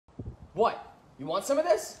What? You want some of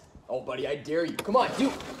this? Oh, buddy, I dare you. Come on,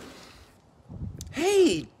 dude.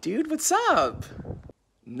 Hey, dude, what's up?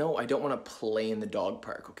 No, I don't want to play in the dog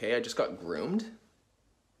park, okay? I just got groomed.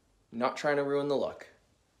 Not trying to ruin the look.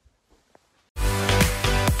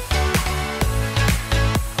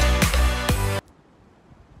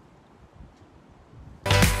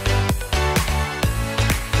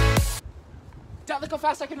 Dad, look how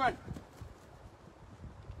fast I can run.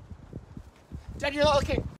 Dad, you're not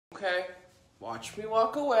looking. Okay, watch me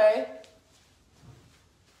walk away.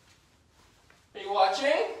 Are you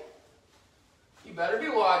watching? You better be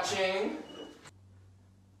watching.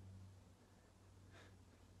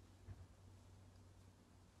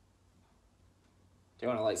 Do you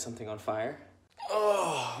want to light something on fire?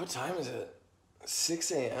 Oh, what time is it?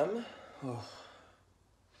 6 a.m.? Oh.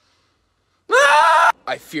 Ah!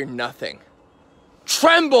 I fear nothing.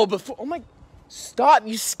 Tremble before, oh my, stop,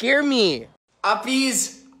 you scare me.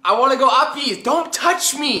 Uppies, I want to go uppies, don't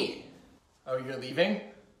touch me. Oh, you're leaving?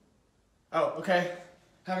 Oh, okay,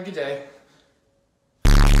 have a good day.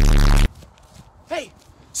 Hey,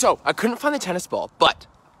 so I couldn't find the tennis ball, but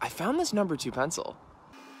I found this number 2 pencil.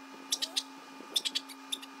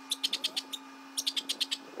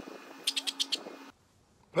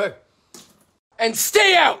 Hey. And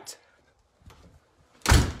stay out!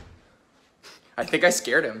 I think I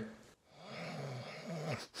scared him.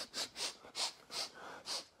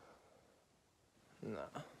 No.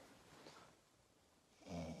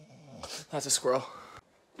 That's a squirrel.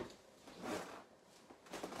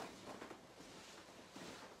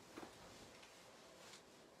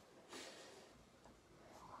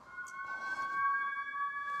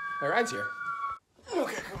 My ride's here.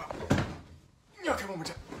 Okay, come on. Okay, one more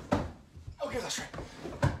time. Okay, that's right.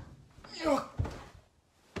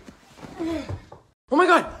 Oh my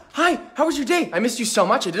God, hi, how was your day? I missed you so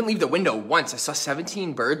much, I didn't leave the window once. I saw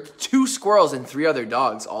 17 birds, 2 squirrels, and 3 other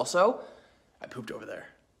dogs. Also, I pooped over there.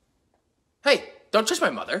 Hey, don't touch my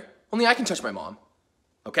mother. Only I can touch my mom.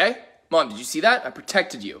 Okay? Mom, did you see that? I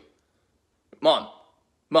protected you. Mom,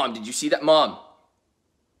 did you see that? Mom.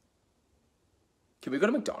 Can we go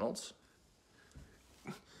to McDonald's?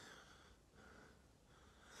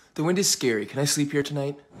 The wind is scary. Can I sleep here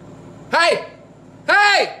tonight? Hey!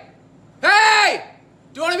 Hey! Hey!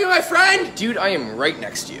 Do you want to be my friend? Dude, I am right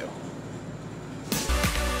next to you.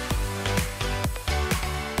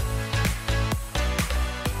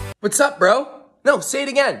 What's up, bro? No, say it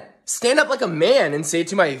again. Stand up like a man and say it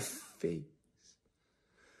to my face.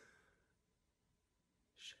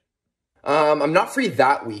 I'm not free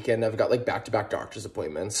that weekend. I've got like back-to-back doctor's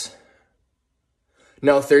appointments.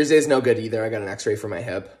 No, Thursday's no good either. I got an x-ray for my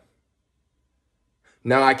hip.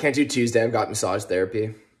 No, I can't do Tuesday. I've got massage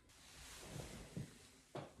therapy.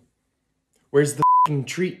 Where's the f***ing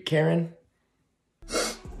treat, Karen?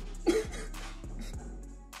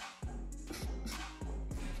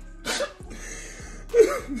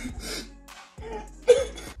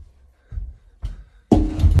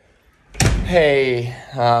 Hey,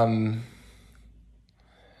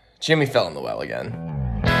 Jimmy fell in the well again.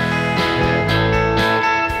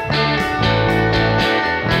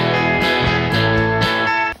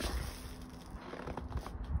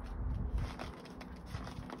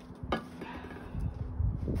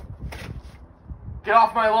 Get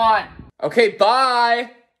off my lawn. Okay,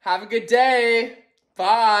 bye. Have a good day.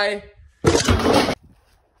 Bye.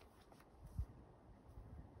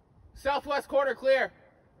 Southwest corner clear.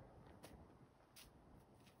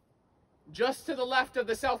 Just to the left of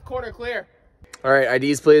the south corner clear. All right,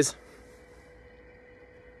 IDs, please.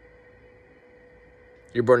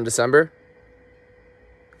 You're born in December?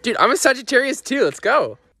 Dude, I'm a Sagittarius too. Let's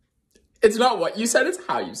go. It's not what you said, it's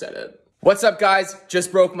how you said it. What's up, guys?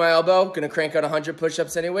 Just broke my elbow. Gonna crank out 100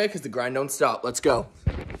 push-ups anyway, because the grind don't stop. Let's go.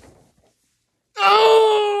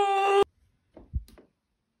 Oh!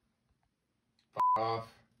 F off.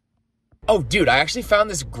 Oh, dude, I actually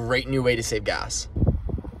found this great new way to save gas.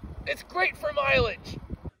 It's great for mileage.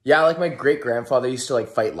 Yeah, like my great-grandfather used to like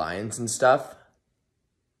fight lions and stuff.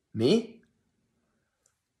 Me?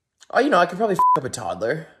 Oh, you know, I could probably f up a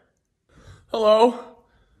toddler. Hello?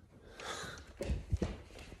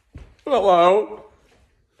 Hello?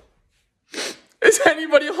 Is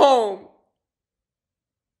anybody home?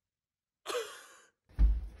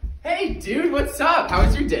 Hey, dude, what's up? How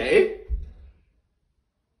was your day?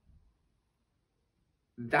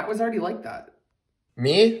 That was already like that.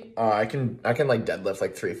 Me? I can like deadlift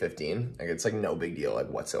like 315. Like it's like no big deal like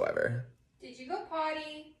whatsoever. Did you go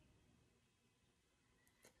potty?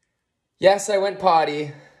 Yes, I went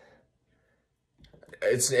potty.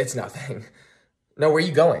 It's nothing. No, where are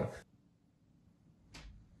you going?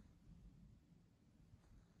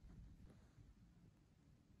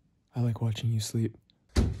 I like watching you sleep.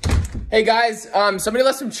 Hey guys, somebody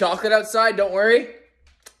left some chocolate outside, don't worry.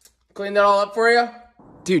 Clean that all up for you.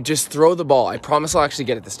 Dude, just throw the ball. I promise I'll actually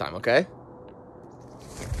get it this time, okay?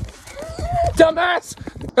 Dumbass!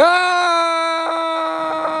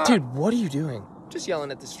 Ah! Dude, what are you doing? Just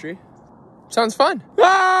yelling at this tree. Sounds fun.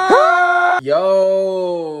 Ah!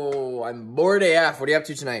 Yo, I'm bored AF. What are you up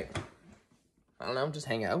to tonight? I don't know, just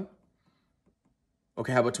hang out.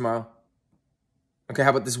 Okay, how about tomorrow? Okay,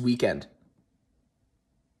 how about this weekend?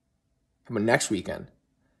 How about next weekend?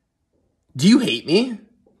 Do you hate me?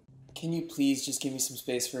 Can you please just give me some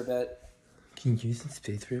space for a bit? Can you give me some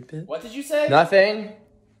space for a bit? What did you say? Nothing.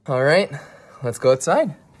 All right, let's go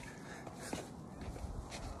outside.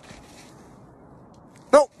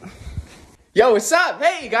 No. Yo, what's up?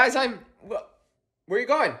 Hey, guys, where are you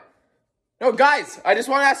going? No, guys, I just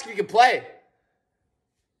want to ask if you can play.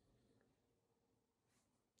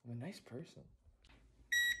 I'm a nice person.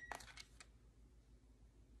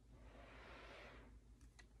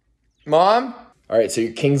 Mom? All right, so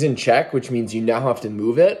your king's in check, which means you now have to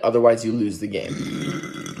move it. Otherwise, you lose the game.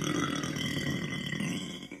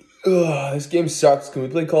 Ugh, this game sucks. Can we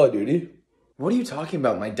play Call of Duty? What are you talking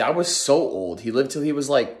about? My dad was so old. He lived till he was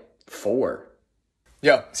like 4.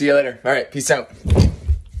 Yo, see you later. All right, peace out.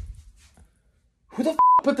 Who the f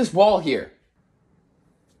put this wall here?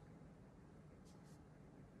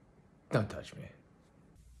 Don't touch me.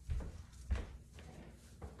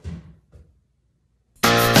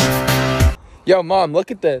 Yo, Mom,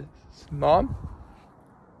 look at this. Mom?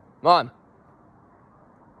 Mom?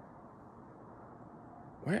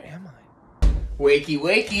 Where am I? Wakey,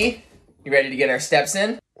 wakey. You ready to get our steps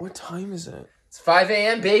in? What time is it? It's 5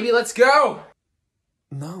 a.m., baby. Let's go.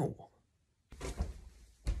 No.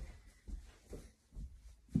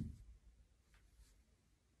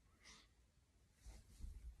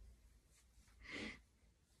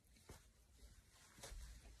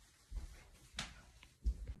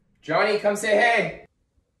 Johnny, come say hey.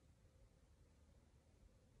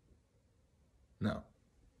 No.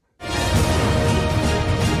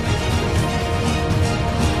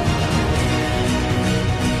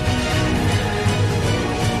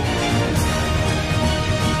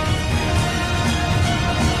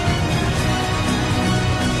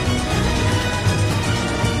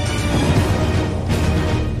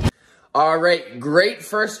 All right, great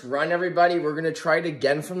first run, everybody. We're going to try it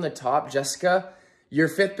again from the top. Jessica, your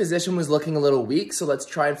 5th position was looking a little weak, so let's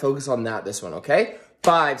try and focus on that this one, okay?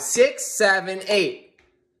 5, 6, 7, 8.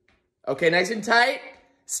 Okay, nice and tight.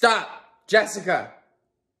 Stop. Jessica.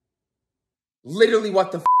 Literally,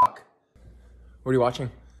 what the fuck? What are you watching?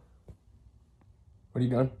 What are you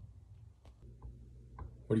doing?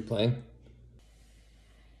 What are you playing?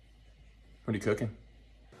 What are you cooking?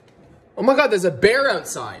 Oh my God, there's a bear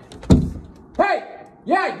outside. Hey,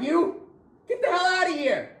 yeah, you. Get the hell out of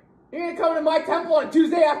here. You're gonna come into my temple on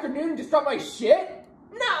Tuesday afternoon and disrupt my shit?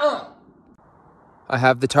 Nuh-uh. I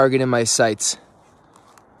have the target in my sights.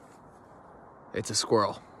 It's a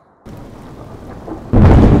squirrel.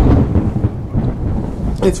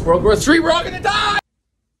 It's World War III, we're all gonna die!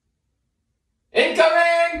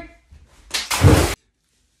 Incoming!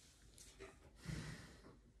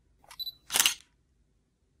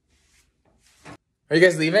 Are you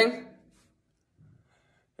guys leaving?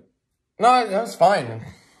 No, that's fine.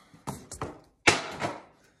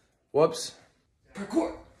 Whoops.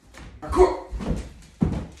 Parkour! Parkour!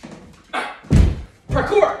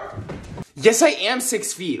 Parkour! Yes, I am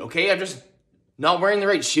 6 feet, okay? I'm just not wearing the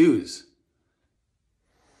right shoes.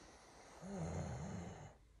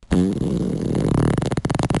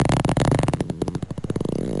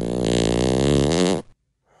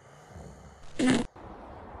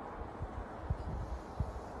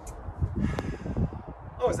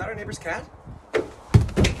 Oh, is that our neighbor's cat?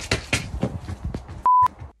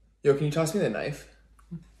 Yo, can you toss me the knife?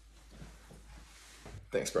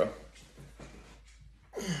 Thanks, bro.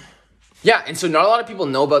 Yeah, and so not a lot of people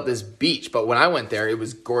know about this beach, but when I went there, it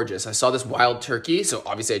was gorgeous. I saw this wild turkey, so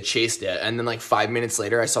obviously I chased it. And then like 5 minutes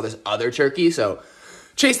later, I saw this other turkey, so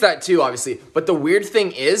chased that too, obviously. But the weird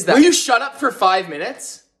thing is that— Will you shut up for 5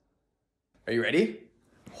 minutes? Are you ready?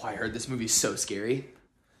 Oh, I heard this movie's so scary.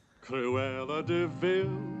 Cruella de Vil,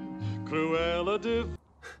 Cruella de Vil.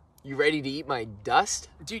 You ready to eat my dust?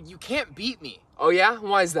 Dude, you can't beat me. Oh yeah?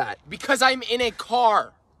 Why is that? Because I'm in a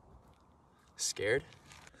car. Scared?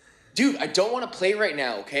 Dude, I don't want to play right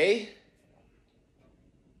now, okay?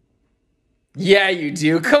 Yeah, you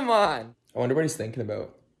do. Come on. I wonder what he's thinking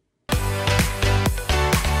about.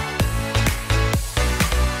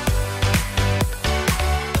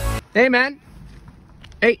 Hey, man.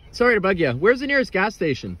 Hey, sorry to bug you. Where's the nearest gas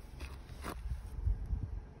station?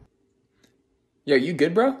 Yo, you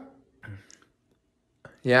good, bro?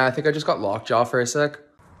 Yeah, I think I just got lockjaw for a sec.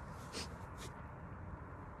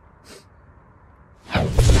 Hey,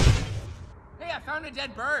 I found a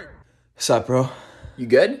dead bird. Sup, bro? You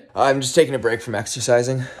good? I'm just taking a break from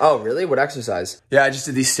exercising. Oh, really? What exercise? Yeah, I just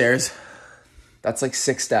did these stairs. That's like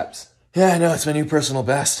 6 steps. Yeah, I know, it's my new personal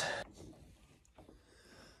best.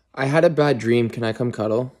 I had a bad dream. Can I come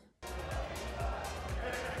cuddle?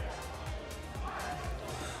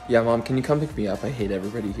 Yeah, Mom, can you come pick me up? I hate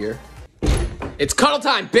everybody here. It's cuddle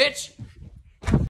time, bitch!